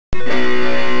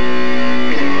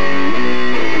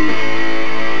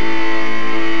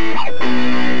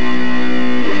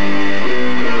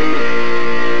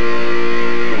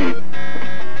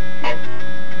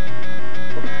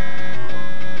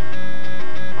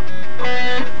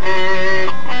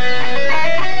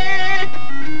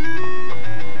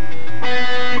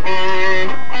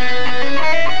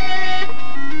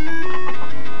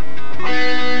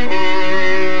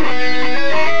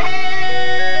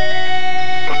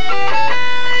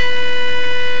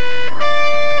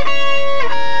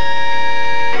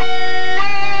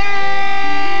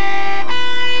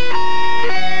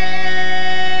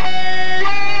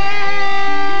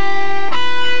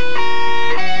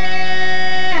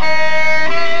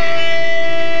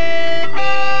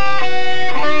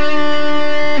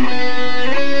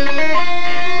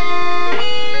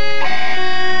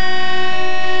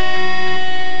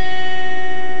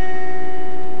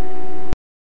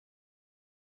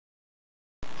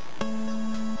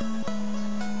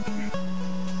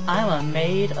I'm a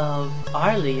maid of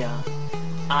Arlia.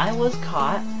 I was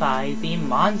caught by the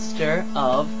monster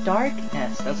of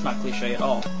darkness. That's not cliche at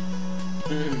all.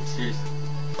 Seriously.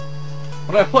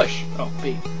 What did I push? Oh,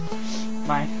 B.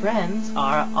 My friends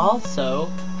are also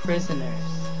prisoners.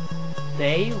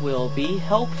 They will be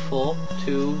helpful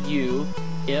to you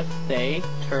if they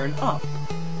turn up.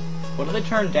 What do they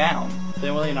turn down?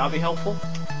 Then will they not be helpful?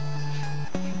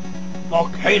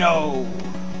 Volcano!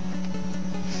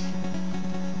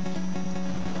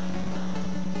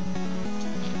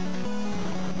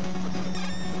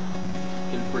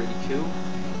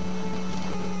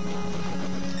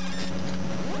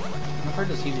 I've heard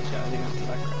to see these guys against the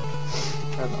background.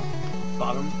 Or the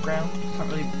bottom ground? It's not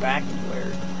really back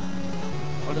anywhere.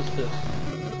 What is this?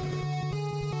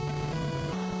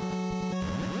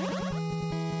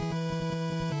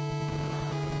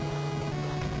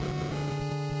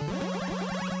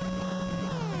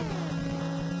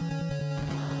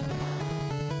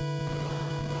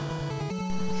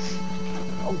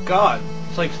 Oh god!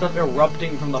 It's like stuff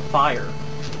erupting from the fire.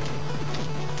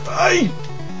 Hey!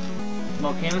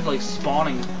 Volcanoes like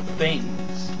spawning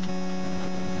things.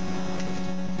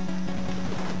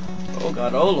 Oh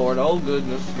god, oh lord, oh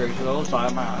goodness gracious, oh side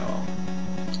of my eyeball.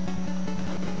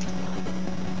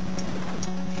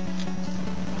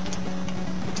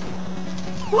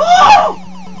 Whoa!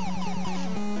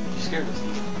 You scared us.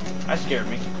 That scared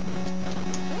me.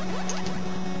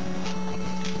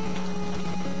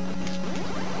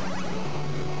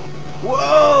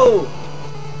 Whoa!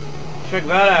 Check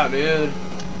that out, dude.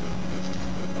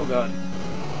 Oh god.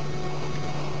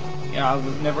 Yeah,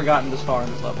 I've never gotten this far in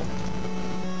this level.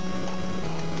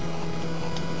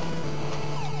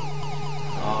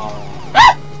 Oh.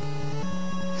 Ah!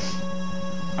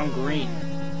 I'm green.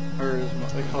 Or is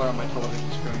the color on my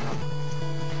television screen up?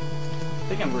 I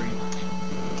think I'm green.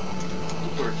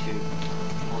 You are too.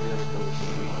 All the other colors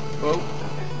are green. Oh.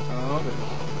 Okay. Oh, okay.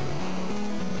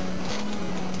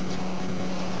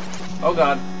 Oh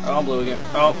god. Oh, I'm blue again.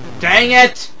 Oh, dang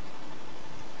it!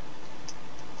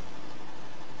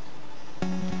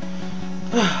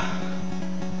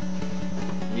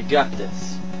 You got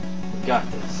this. You got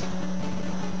this.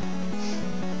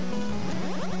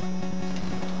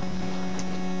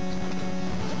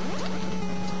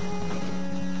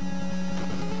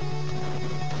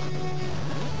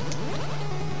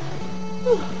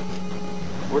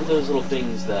 What are those little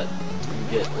things that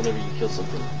you get whenever you kill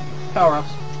something?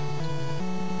 Power-ups.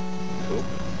 Cool.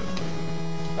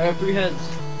 I have 3 heads.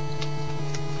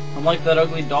 I'm like that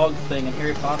ugly dog thing in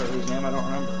Harry Potter whose name I don't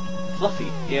remember.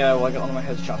 Fluffy. Yeah, well I got one of my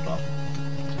heads chopped off.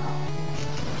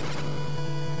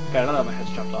 Got another of my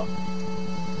heads chopped off.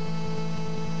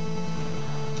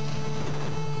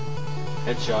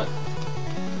 Headshot.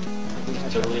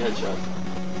 Totally headshot.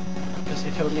 Because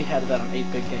they totally had that on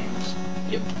 8-bit games.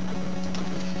 Yep.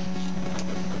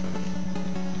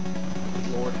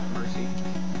 Lord have mercy.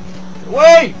 Get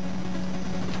away!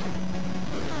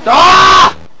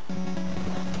 Ah!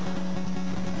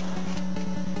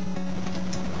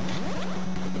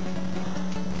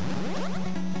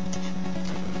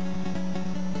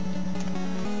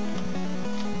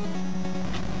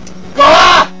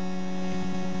 Ah!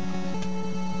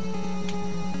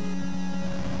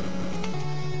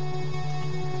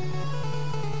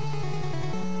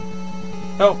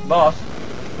 Oh, boss.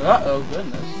 Uh-oh,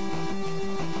 goodness.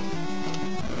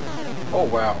 Oh,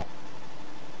 wow.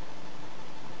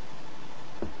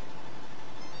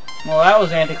 Well, that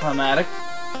was anticlimactic.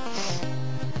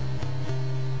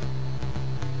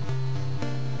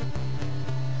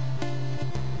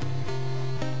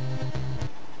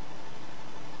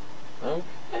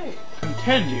 Okay.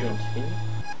 Continue.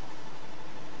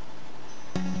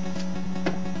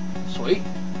 sweet.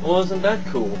 Well, isn't that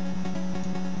cool?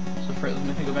 So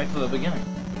let me go back to the beginning.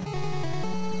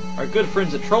 Our good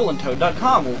friends at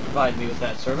trollandtoad.com will provide me with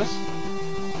that service.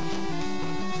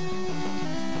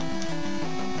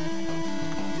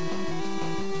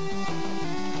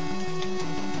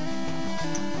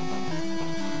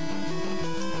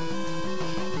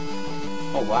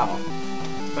 Oh, wow.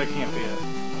 That can't be it.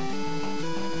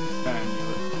 I knew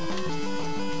it.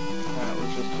 That was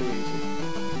just too easy.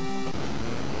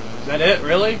 Is that it?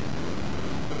 Really?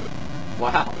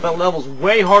 Wow. That level's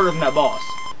way harder than that boss.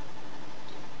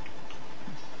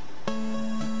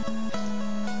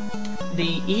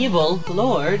 The evil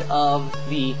lord of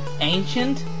the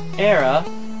ancient era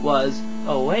was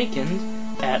awakened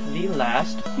at the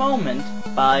last moment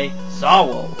by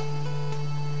Zawul.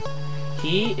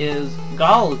 He is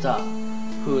Galda,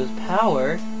 whose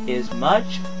power is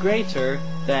much greater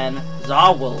than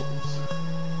Zawul's.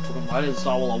 So then why did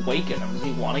Zawul awaken him? Does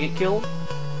he want to get killed?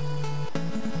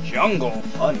 Jungle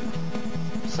fun.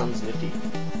 Sounds nifty.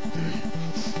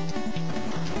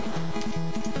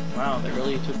 Wow, they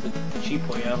really took the cheap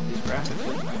way out of these graphics,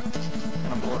 didn't they?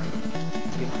 Kind of boring.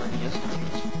 Game for NES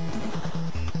games.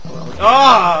 Oh well.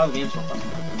 Ah! The game's so fun.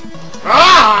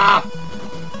 Ah!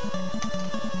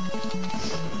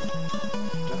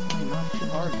 Definitely not too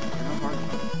hard. You're not hard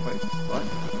enough. Wait, what?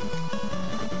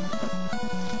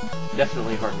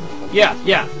 Definitely hard enough.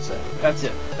 Yeah. That's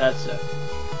it. I'm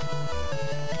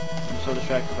so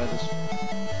distracted by this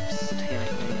satanic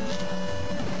thing.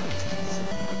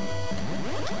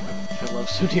 Which I love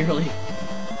so dearly.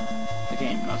 The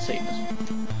game, not Satanism.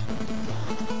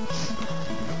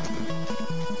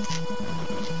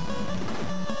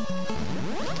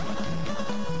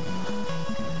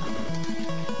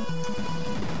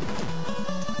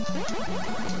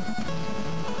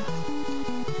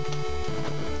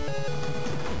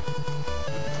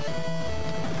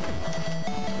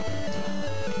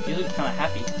 Music's kind of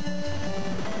happy.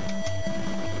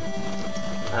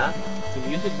 Huh? The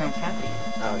music sounds happy.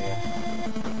 Oh, yeah.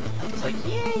 It's like,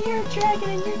 yeah, you're a dragon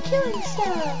and you're killing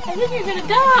stuff. I think you're gonna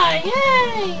die.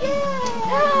 Yay! Yeah!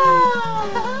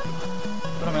 Ah!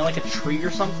 What am I, like a tree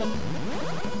or something?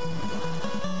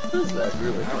 What is that,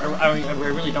 really? I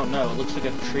really don't know. It looks like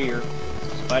a tree or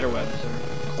spider webs or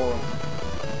coral.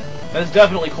 That's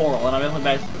definitely coral, and I'm definitely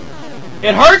bad.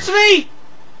 It hurts me!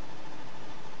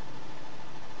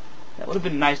 That would have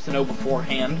been nice to know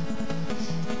beforehand.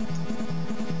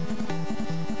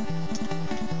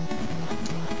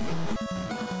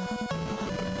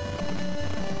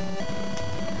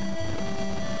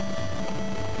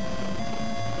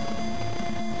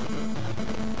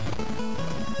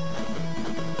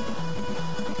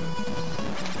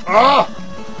 Ah!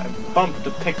 I bumped a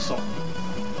pixel.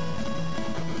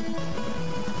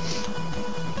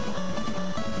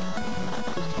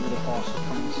 Please tell me the boss is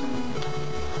coming soon.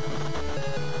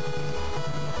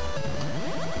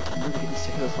 I'm really getting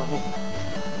sick of this level.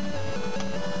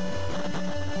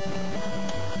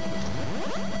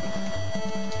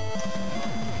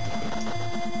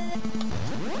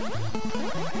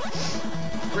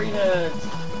 Green heads!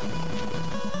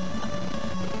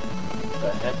 What the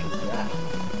heck is that?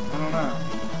 I don't know.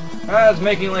 It's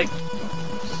making like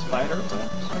spider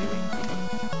webs, maybe?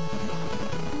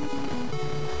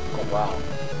 Oh, wow.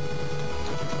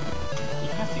 You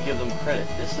have to give them credit.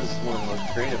 This is one of the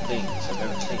most creative things I've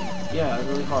ever seen. Yeah, it's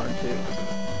really hard too.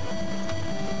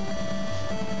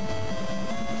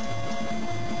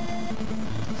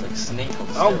 It's like Snake on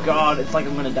Oh steroids. god, it's like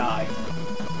I'm gonna die.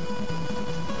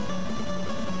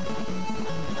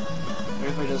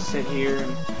 Maybe if I just sit here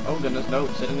and... Oh goodness, no,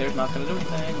 sitting there's not gonna do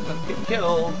anything. I'm gonna get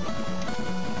killed.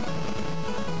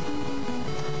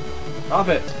 Stop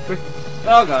it. Quick.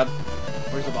 Oh god.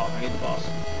 Where's the boss? I need the boss.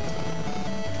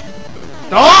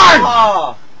 Darn!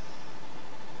 Ah!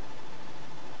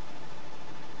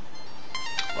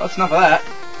 Well, that's enough of that.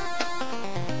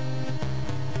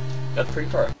 That's pretty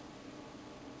far.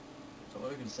 So what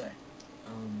are we gonna say?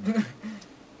 Should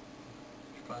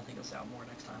probably think us out more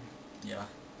next time. Yeah.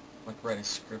 Like write a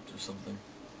script or something.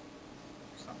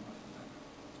 Something like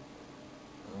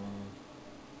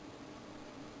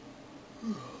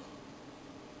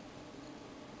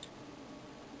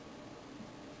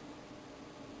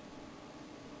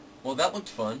Well, that looked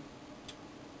fun.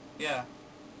 that. Yeah.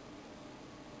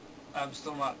 I'm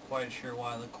still not quite sure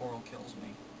why the coral kills me.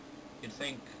 You'd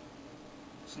think,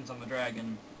 since I'm a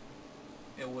dragon,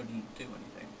 it wouldn't do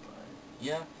anything, but...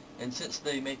 Yeah, and since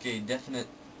they make a definite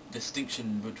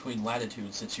distinction between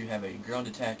latitudes, since you have a ground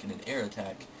attack and an air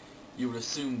attack, you would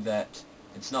assume that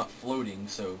it's not floating,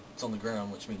 so it's on the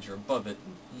ground, which means you're above it.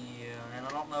 Yeah, and I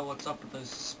don't know what's up with those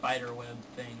spider web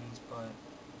things, but...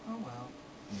 Oh well.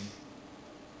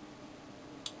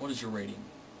 What is your rating?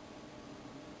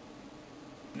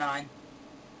 9.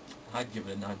 I'd give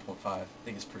it a 9.5. I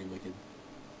think it's pretty wicked.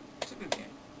 It's a good game.